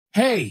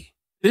Hey,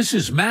 this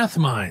is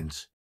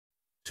MathMinds.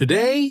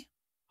 Today,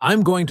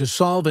 I'm going to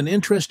solve an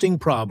interesting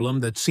problem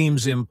that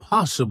seems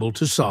impossible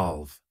to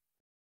solve.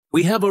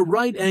 We have a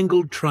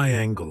right-angled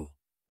triangle.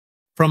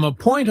 From a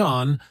point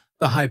on,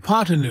 the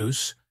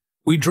hypotenuse,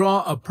 we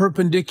draw a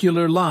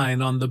perpendicular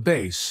line on the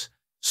base,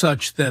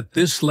 such that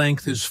this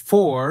length is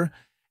 4,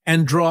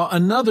 and draw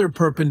another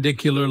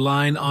perpendicular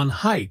line on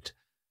height,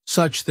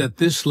 such that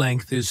this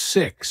length is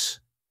 6.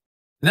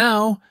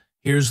 Now,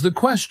 here's the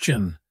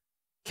question.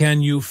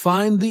 Can you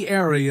find the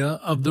area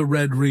of the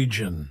red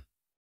region?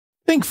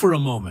 Think for a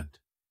moment.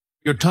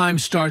 Your time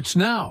starts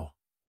now.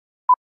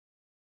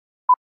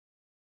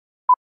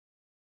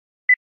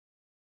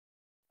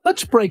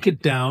 Let's break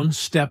it down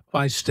step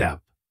by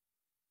step.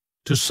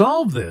 To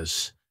solve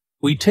this,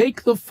 we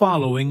take the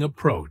following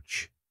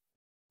approach.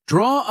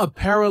 Draw a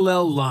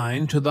parallel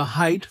line to the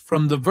height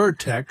from the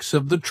vertex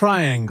of the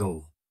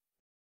triangle.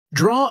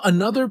 Draw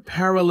another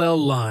parallel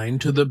line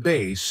to the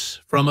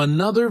base from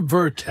another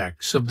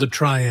vertex of the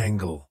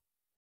triangle.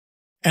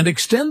 And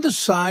extend the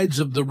sides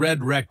of the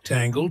red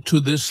rectangle to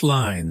this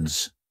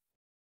lines.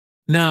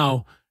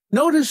 Now,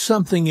 notice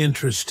something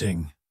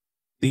interesting.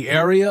 The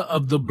area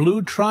of the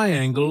blue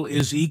triangle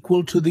is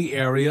equal to the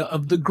area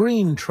of the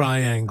green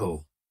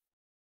triangle.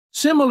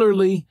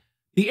 Similarly,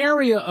 the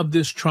area of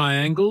this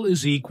triangle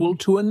is equal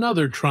to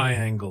another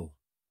triangle.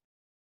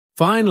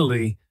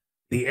 Finally,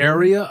 the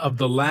area of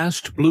the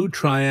last blue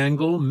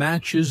triangle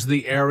matches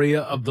the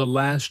area of the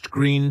last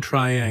green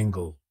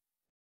triangle.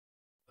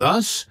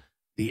 Thus,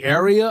 the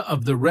area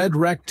of the red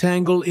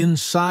rectangle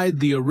inside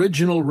the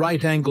original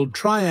right-angled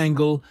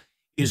triangle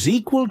is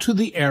equal to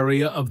the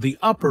area of the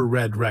upper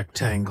red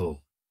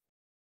rectangle.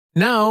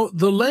 Now,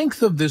 the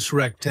length of this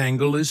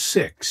rectangle is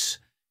 6,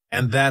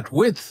 and that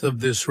width of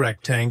this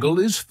rectangle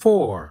is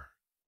 4.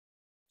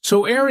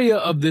 So area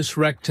of this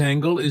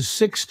rectangle is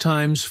 6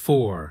 times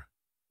 4.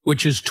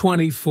 Which is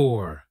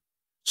 24.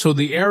 So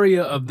the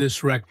area of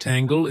this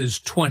rectangle is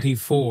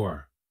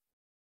 24.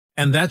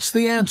 And that's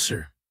the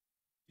answer.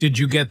 Did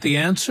you get the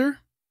answer?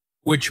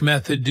 Which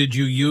method did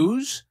you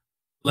use?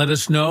 Let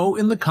us know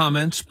in the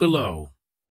comments below.